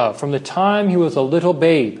assured of from the time he was a little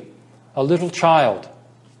babe, a little child.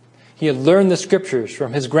 He had learned the Scriptures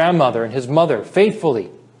from his grandmother and his mother faithfully.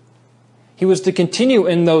 He was to continue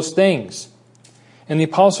in those things. And the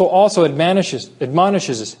apostle also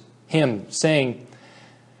admonishes him, saying,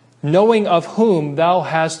 knowing of whom thou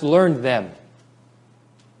hast learned them.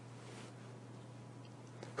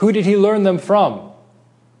 Who did he learn them from?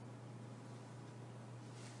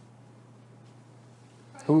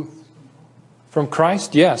 Who? From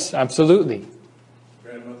Christ? Yes, absolutely.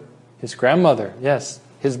 Grandmother? His grandmother, yes.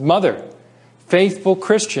 His mother. Faithful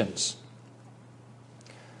Christians.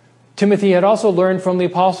 Timothy had also learned from the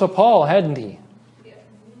Apostle Paul, hadn't he?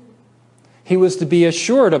 He was to be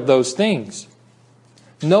assured of those things,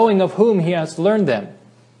 knowing of whom he has learned them.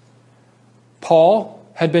 Paul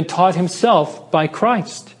had been taught himself by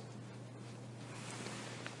Christ.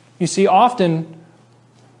 You see, often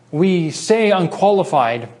we say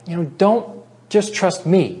unqualified, don't just trust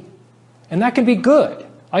me. And that can be good.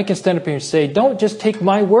 I can stand up here and say, don't just take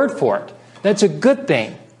my word for it. That's a good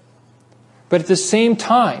thing. But at the same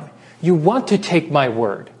time, you want to take my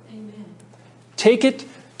word. Amen. Take it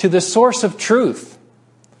to the source of truth.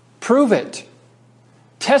 Prove it.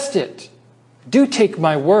 Test it. Do take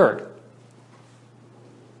my word.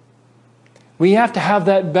 We have to have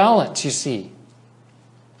that balance, you see.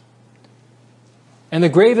 And the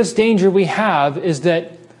gravest danger we have is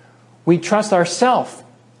that we trust ourselves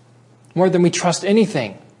more than we trust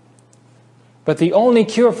anything. But the only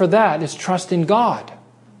cure for that is trust in God.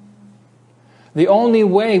 The only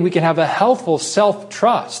way we can have a healthful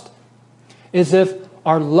self-trust is if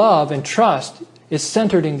our love and trust is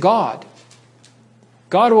centered in God.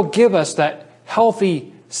 God will give us that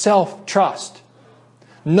healthy self-trust,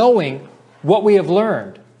 knowing what we have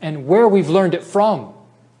learned and where we've learned it from.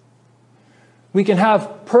 We can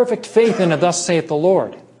have perfect faith in a thus saith the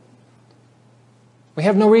Lord. We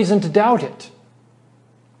have no reason to doubt it.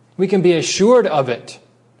 We can be assured of it,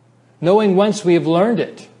 knowing whence we have learned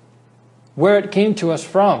it, where it came to us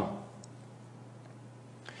from.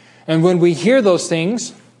 And when we hear those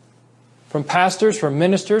things from pastors, from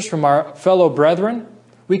ministers, from our fellow brethren,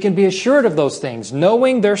 we can be assured of those things,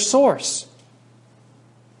 knowing their source.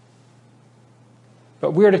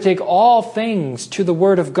 But we are to take all things to the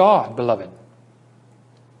Word of God, beloved.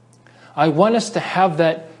 I want us to have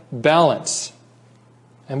that balance.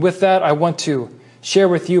 And with that, I want to share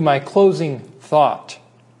with you my closing thought.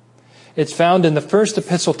 It's found in the first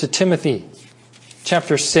epistle to Timothy,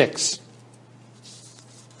 chapter 6.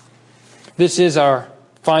 This is our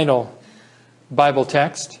final Bible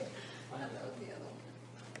text.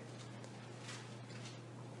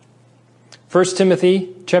 1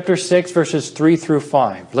 Timothy chapter 6, verses 3 through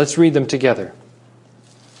 5. Let's read them together.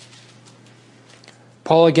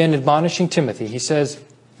 Paul again admonishing Timothy, he says,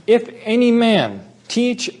 if any man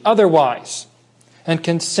teach otherwise, and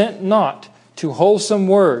consent not to wholesome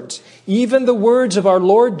words, even the words of our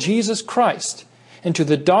Lord Jesus Christ, and to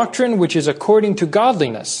the doctrine which is according to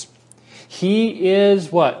godliness, he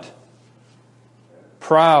is what?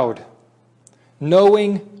 Proud,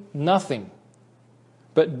 knowing nothing,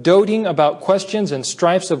 but doting about questions and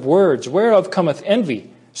strifes of words, whereof cometh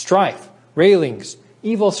envy, strife, railings,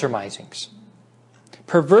 evil surmisings,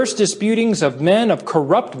 perverse disputings of men of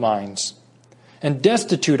corrupt minds, and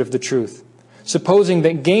destitute of the truth, supposing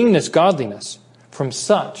that gain is godliness. From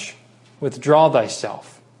such withdraw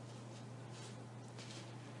thyself.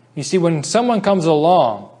 You see, when someone comes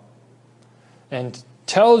along and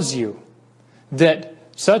tells you that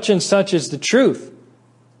such and such is the truth,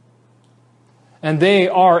 and they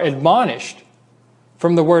are admonished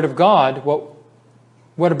from the Word of God,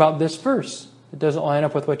 what about this verse? It doesn't line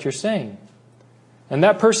up with what you're saying. And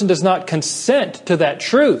that person does not consent to that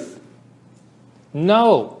truth.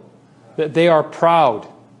 Know that they are proud,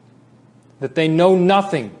 that they know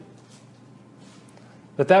nothing,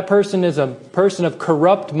 that person is a person of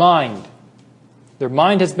corrupt mind. Their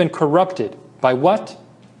mind has been corrupted by what?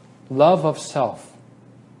 Love of self.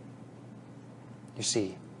 You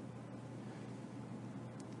see,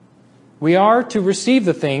 we are to receive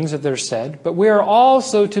the things that are said, but we are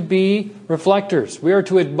also to be reflectors. We are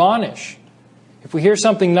to admonish. If we hear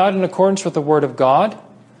something not in accordance with the Word of God,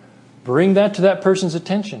 bring that to that person's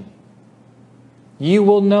attention. You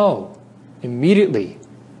will know immediately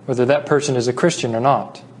whether that person is a Christian or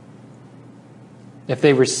not. If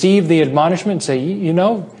they receive the admonishment and say, you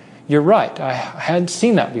know, you're right, I hadn't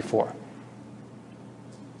seen that before,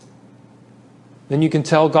 then you can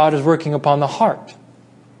tell God is working upon the heart.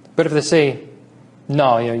 But if they say,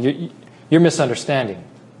 no, you're misunderstanding,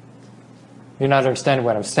 you're not understanding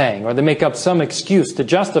what I'm saying, or they make up some excuse to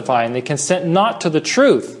justify and they consent not to the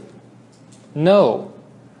truth, know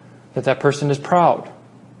that that person is proud,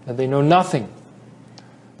 that they know nothing,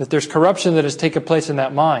 that there's corruption that has taken place in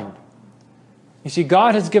that mind. You see,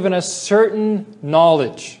 God has given us certain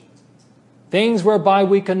knowledge, things whereby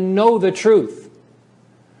we can know the truth,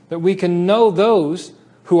 that we can know those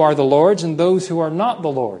who are the Lord's and those who are not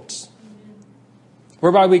the Lord's,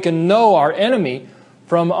 whereby we can know our enemy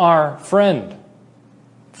from our friend,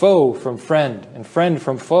 foe from friend, and friend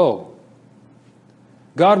from foe.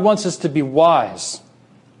 God wants us to be wise.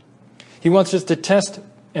 He wants us to test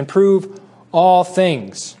and prove all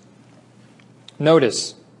things.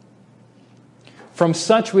 Notice, from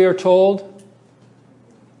such we are told,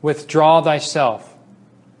 withdraw thyself.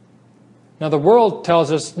 Now the world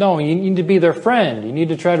tells us, no, you need to be their friend. You need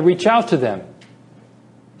to try to reach out to them.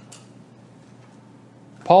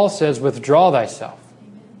 Paul says, withdraw thyself.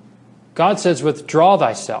 God says, withdraw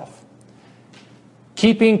thyself.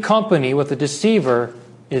 Keeping company with a deceiver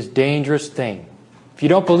is a dangerous thing. If you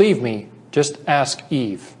don't believe me, just ask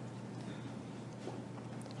Eve.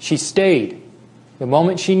 She stayed the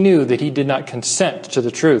moment she knew that he did not consent to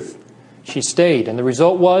the truth. She stayed, and the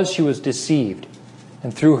result was she was deceived.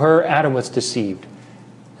 And through her, Adam was deceived,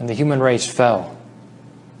 and the human race fell.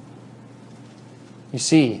 You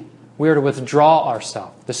see, we are to withdraw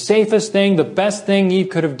ourselves. The safest thing, the best thing Eve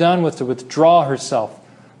could have done was to withdraw herself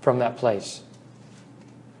from that place.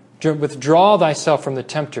 To withdraw thyself from the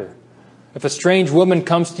tempter. If a strange woman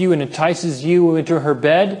comes to you and entices you into her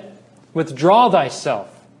bed, withdraw thyself.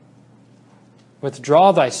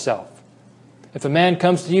 Withdraw thyself. If a man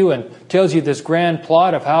comes to you and tells you this grand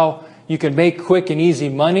plot of how you can make quick and easy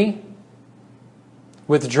money,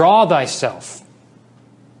 withdraw thyself.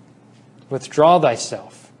 Withdraw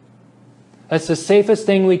thyself. That's the safest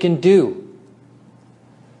thing we can do.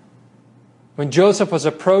 When Joseph was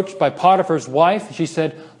approached by Potiphar's wife, she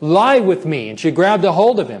said, lie with me. And she grabbed a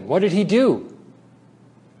hold of him. What did he do?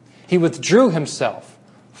 He withdrew himself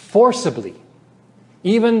forcibly.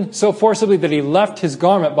 Even so forcibly that he left his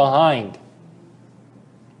garment behind.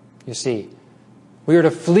 You see, we are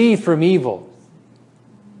to flee from evil.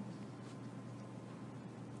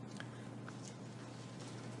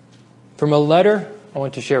 From a letter I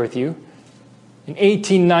want to share with you, in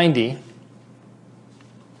 1890,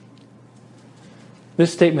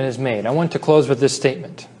 this statement is made. I want to close with this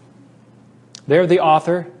statement. There the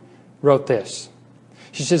author wrote this.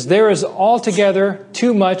 She says, there is altogether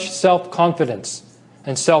too much self-confidence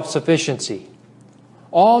and self-sufficiency,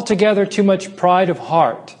 altogether too much pride of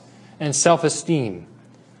heart and self-esteem,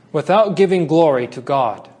 without giving glory to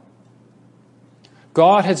God.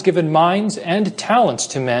 God has given minds and talents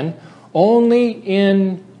to men only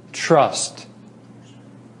in trust.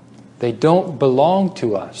 They don't belong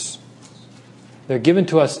to us. They're given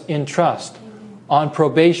to us in trust, on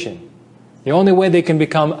probation. The only way they can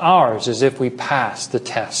become ours is if we pass the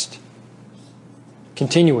test.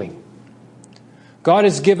 Continuing. God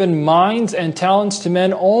has given minds and talents to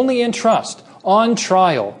men only in trust, on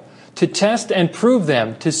trial, to test and prove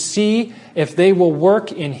them, to see if they will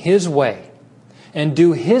work in His way and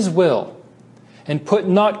do His will and put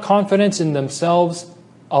not confidence in themselves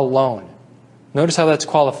alone. Notice how that's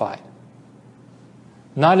qualified.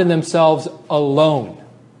 Not in themselves alone.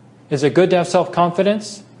 Is it good to have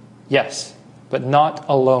self-confidence? Yes, but not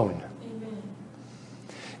alone. Amen.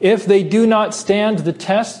 If they do not stand the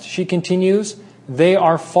test, she continues, they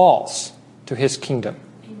are false to His kingdom.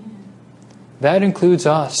 Amen. That includes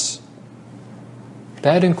us.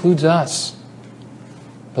 That includes us,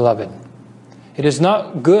 beloved. It is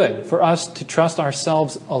not good for us to trust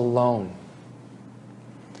ourselves alone.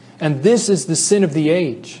 And this is the sin of the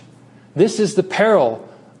age. This is the peril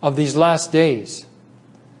of these last days,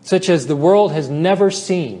 such as the world has never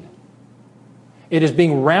seen. It is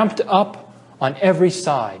being ramped up on every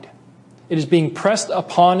side. It is being pressed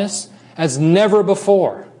upon us as never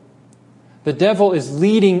before. The devil is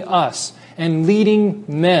leading us and leading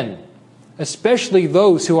men, especially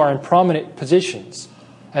those who are in prominent positions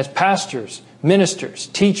as pastors, ministers,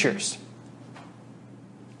 teachers,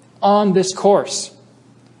 on this course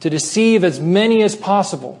to deceive as many as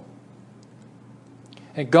possible.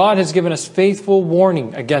 And God has given us faithful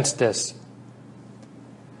warning against this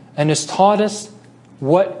and has taught us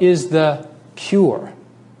what is the cure.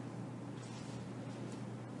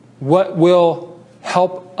 what will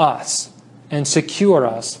help us and secure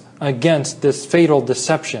us against this fatal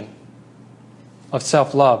deception of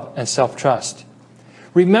self-love and self-trust.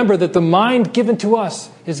 Remember that the mind given to us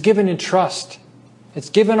is given in trust. It's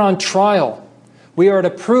given on trial. We are to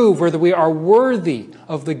prove whether we are worthy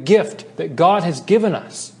of the gift that God has given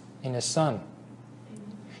us in His Son.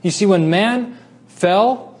 You see, when man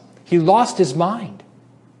fell, he lost his mind.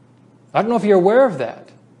 I don't know if you're aware of that,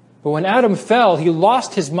 but when Adam fell, he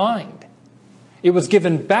lost his mind. It was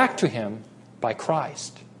given back to him by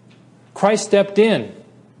Christ. Christ stepped in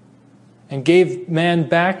and gave man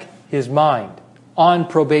back his mind on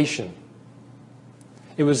probation.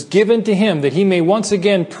 It was given to him that he may once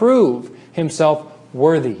again prove himself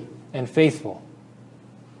worthy and faithful.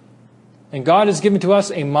 And God has given to us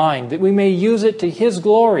a mind that we may use it to His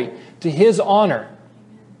glory, to His honor,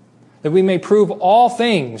 that we may prove all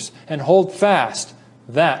things and hold fast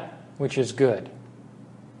that which is good.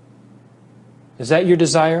 Is that your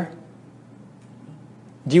desire?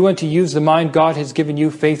 Do you want to use the mind God has given you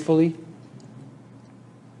faithfully? Do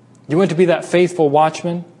you want to be that faithful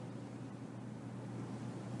watchman?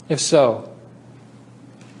 If so,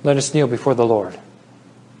 let us kneel before the Lord.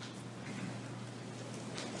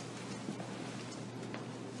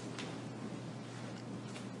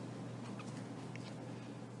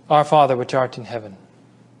 Our Father, which art in heaven.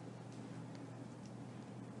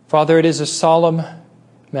 Father, it is a solemn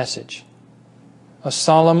message, a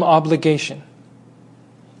solemn obligation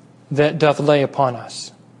that doth lay upon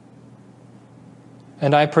us.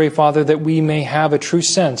 And I pray, Father, that we may have a true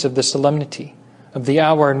sense of the solemnity of the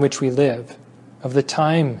hour in which we live, of the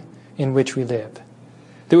time in which we live,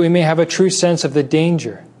 that we may have a true sense of the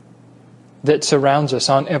danger that surrounds us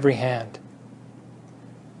on every hand,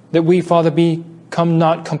 that we, Father, become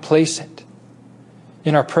not complacent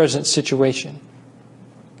in our present situation,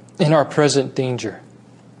 in our present danger.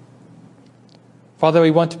 Father,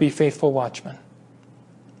 we want to be faithful watchmen.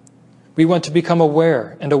 We want to become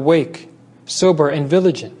aware and awake, sober and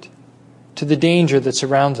vigilant to the danger that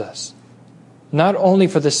surrounds us, not only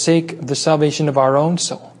for the sake of the salvation of our own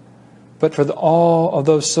soul, but for all of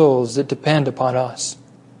those souls that depend upon us.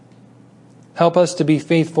 Help us to be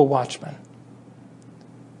faithful watchmen.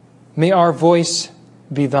 May our voice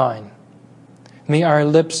be Thine. May our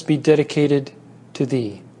lips be dedicated to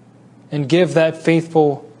Thee, and give that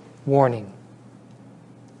faithful warning.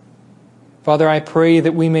 Father, I pray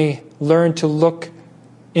that we may learn to look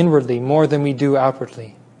inwardly more than we do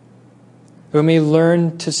outwardly. We may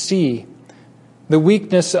learn to see the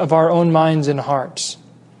weakness of our own minds and hearts,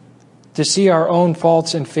 to see our own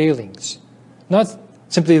faults and failings, not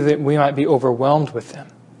simply that we might be overwhelmed with them,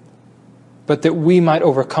 but that we might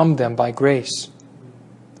overcome them by grace.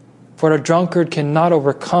 For a drunkard cannot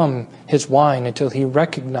overcome his wine until he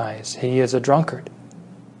recognizes he is a drunkard.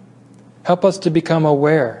 Help us to become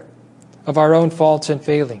aware of our own faults and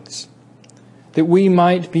failings, that we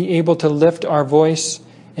might be able to lift our voice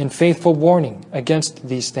in faithful warning against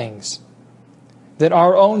these things, that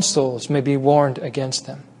our own souls may be warned against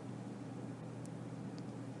them.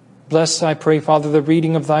 Bless, I pray, Father, the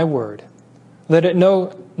reading of Thy word. Let it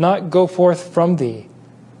not go forth from Thee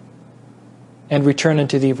and return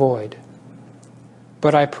unto Thee void.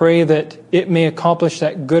 But I pray that it may accomplish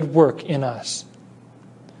that good work in us,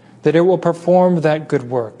 that it will perform that good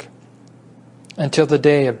work until the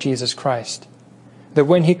day of Jesus Christ, that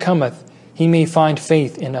when He cometh, He may find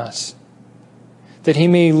faith in us, that He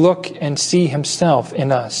may look and see Himself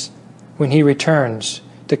in us when He returns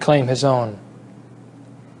to claim His own.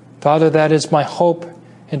 Father, that is my hope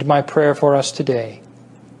and my prayer for us today.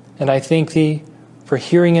 And I thank Thee for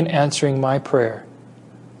hearing and answering my prayer.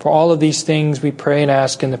 For all of these things we pray and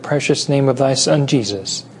ask in the precious name of Thy Son,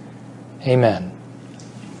 Jesus. Amen.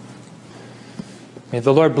 May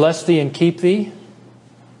the Lord bless thee and keep thee.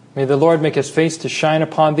 May the Lord make His face to shine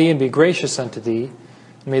upon thee and be gracious unto thee.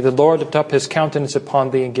 And may the Lord lift up His countenance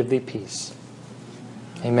upon thee and give thee peace.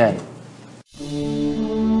 Amen.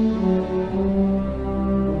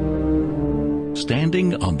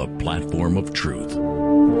 Standing on the platform of truth.